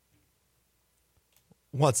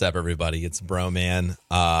What's up, everybody? It's Broman.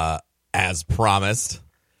 As promised,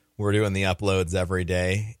 we're doing the uploads every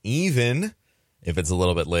day, even if it's a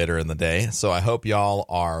little bit later in the day. So I hope y'all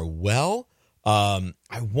are well. I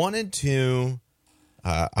wanted to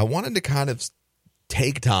kind of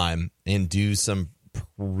take time and do some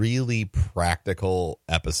really practical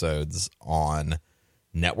episodes on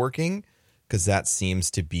networking, because that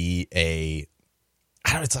seems to be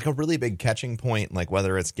it's like a really big catching point, like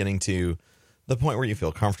whether it's getting to the point where you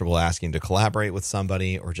feel comfortable asking to collaborate with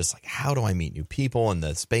somebody, or just like, how do I meet new people in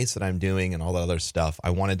the space that I'm doing and all that other stuff.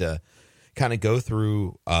 I wanted to kind of go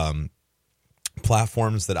through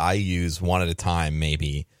platforms that I use one at a time,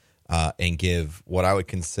 maybe, and give what I would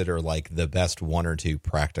consider like the best one or two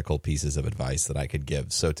practical pieces of advice that I could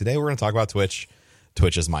give. So today we're going to talk about Twitch.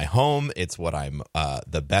 Twitch is my home. It's what I'm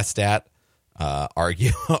the best at.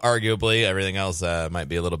 Arguably, everything else might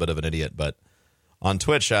be a little bit of an idiot, but on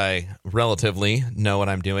Twitch, I relatively know what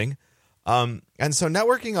I'm doing. And so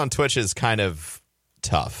networking on Twitch is kind of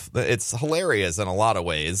tough. It's hilarious in a lot of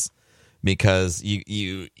ways, because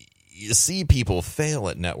you see people fail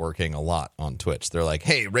at networking a lot on Twitch. They're like,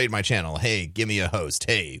 hey, raid my channel. Hey, give me a host.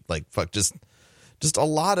 Hey, like, fuck, just a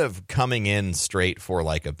lot of coming in straight for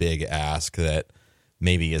like a big ask that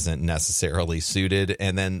maybe isn't necessarily suited.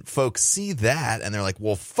 And then folks see that and they're like,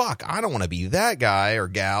 well, fuck, I don't want to be that guy or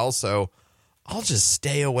gal, so I'll just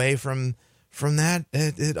stay away from that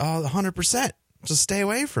at 100%. Just stay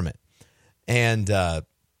away from it. And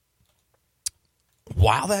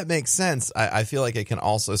while that makes sense, I feel like it can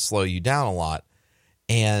also slow you down a lot.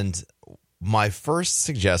 And my first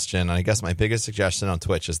suggestion, and I guess my biggest suggestion on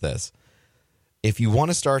Twitch, is this. If you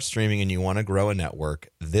want to start streaming and you want to grow a network,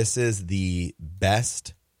 this is the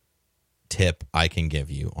best tip I can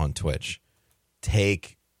give you on Twitch.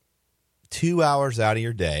 Take 2 hours out of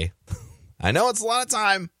your day. I know it's a lot of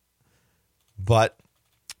time, but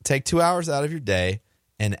take 2 hours out of your day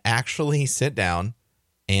and actually sit down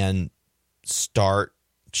and start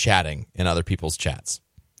chatting in other people's chats.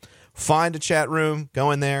 Find a chat room, go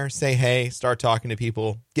in there, say hey, start talking to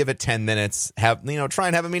people, give it 10 minutes, try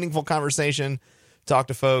and have a meaningful conversation, talk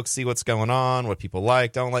to folks, see what's going on, what people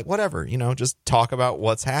like, don't like, whatever, just talk about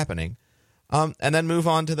what's happening, and then move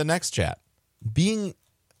on to the next chat. Being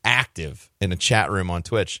active in a chat room on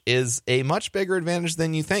Twitch is a much bigger advantage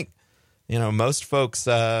than you think. Most folks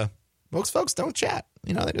don't chat.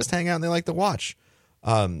 They just hang out and they like to watch.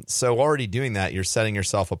 So already doing that, you're setting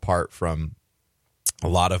yourself apart from a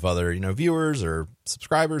lot of other, viewers or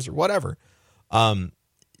subscribers or whatever. Do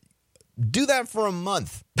that for a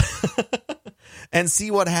month and see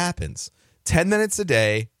what happens. 10 minutes a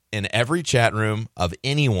day in every chat room of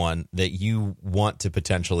anyone that you want to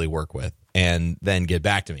potentially work with, and then get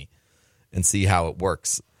back to me and see how it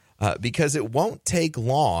works. Because it won't take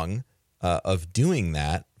long of doing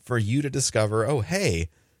that for you to discover, oh, hey,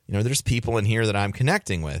 there's people in here that I'm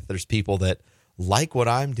connecting with. There's people that like what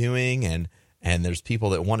I'm doing, and there's people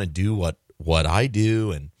that want to do what I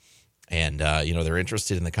do, and they're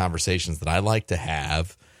interested in the conversations that I like to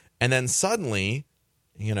have. And then suddenly,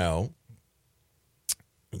 you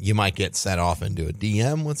might get sent off into a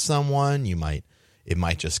DM with someone. It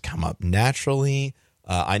might just come up naturally.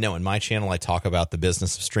 I know in my channel I talk about the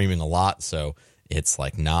business of streaming a lot, so it's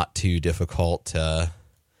like not too difficult to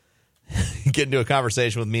get into a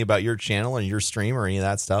conversation with me about your channel and your stream or any of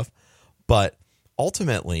that stuff. But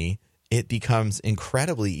ultimately, it becomes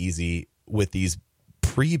incredibly easy with these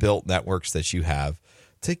pre-built networks that you have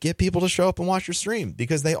to get people to show up and watch your stream,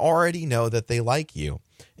 because they already know that they like you.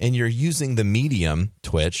 And you're using the medium,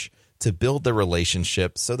 Twitch, to build the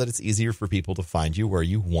relationship so that it's easier for people to find you where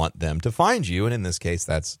you want them to find you. And in this case,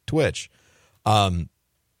 that's Twitch.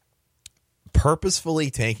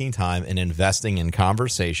 Purposefully taking time and investing in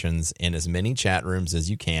conversations in as many chat rooms as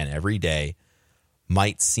you can every day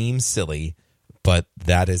might seem silly, but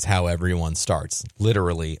that is how everyone starts,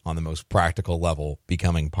 literally on the most practical level,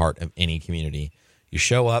 becoming part of any community. You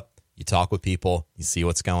show up, you talk with people, you see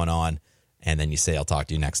what's going on, and then you say, I'll talk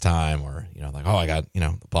to you next time, or, like, oh, I got,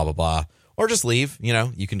 blah, blah, blah, or just leave.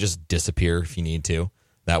 You can just disappear if you need to.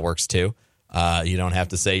 That works too. You don't have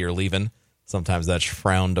to say you're leaving. Sometimes that's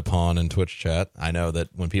frowned upon in Twitch chat. I know that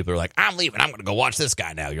when people are like, I'm leaving, I'm going to go watch this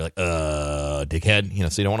guy now. You're like,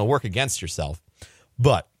 dickhead. So you don't want to work against yourself.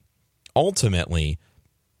 But ultimately,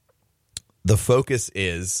 the focus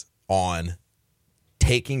is on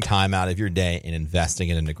taking time out of your day and investing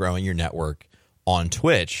it into growing your network on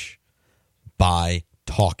Twitch by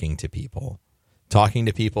talking to people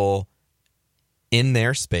in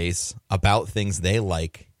their space about things they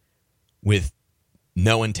like, with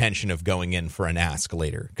no intention of going in for an ask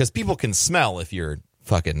later, because people can smell if you're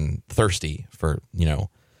fucking thirsty for,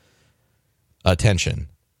 attention.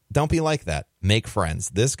 Don't be like that. Make friends.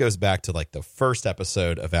 This goes back to like the first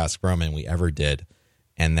episode of Ask Roman we ever did,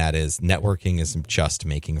 and that is networking isn't just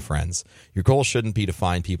making friends. Your goal shouldn't be to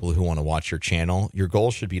find people who want to watch your channel. Your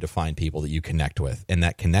goal should be to find people that you connect with, and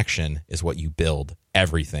that connection is what you build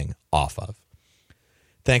everything off of.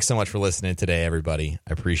 Thanks so much for listening today, everybody.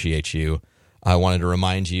 I appreciate you. I wanted to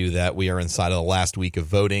remind you that we are inside of the last week of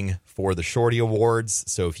voting for the Shorty Awards.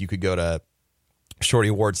 So if you could go to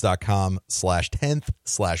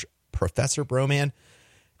shortyawards.com/10/Professor Broman.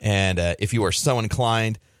 And if you are so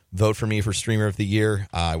inclined, vote for me for Streamer of the Year.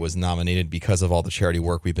 I was nominated because of all the charity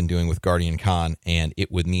work we've been doing with Guardian Con, and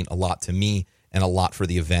it would mean a lot to me and a lot for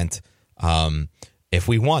the event if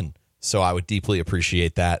we won. So I would deeply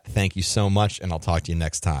appreciate that. Thank you so much, and I'll talk to you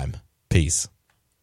next time. Peace.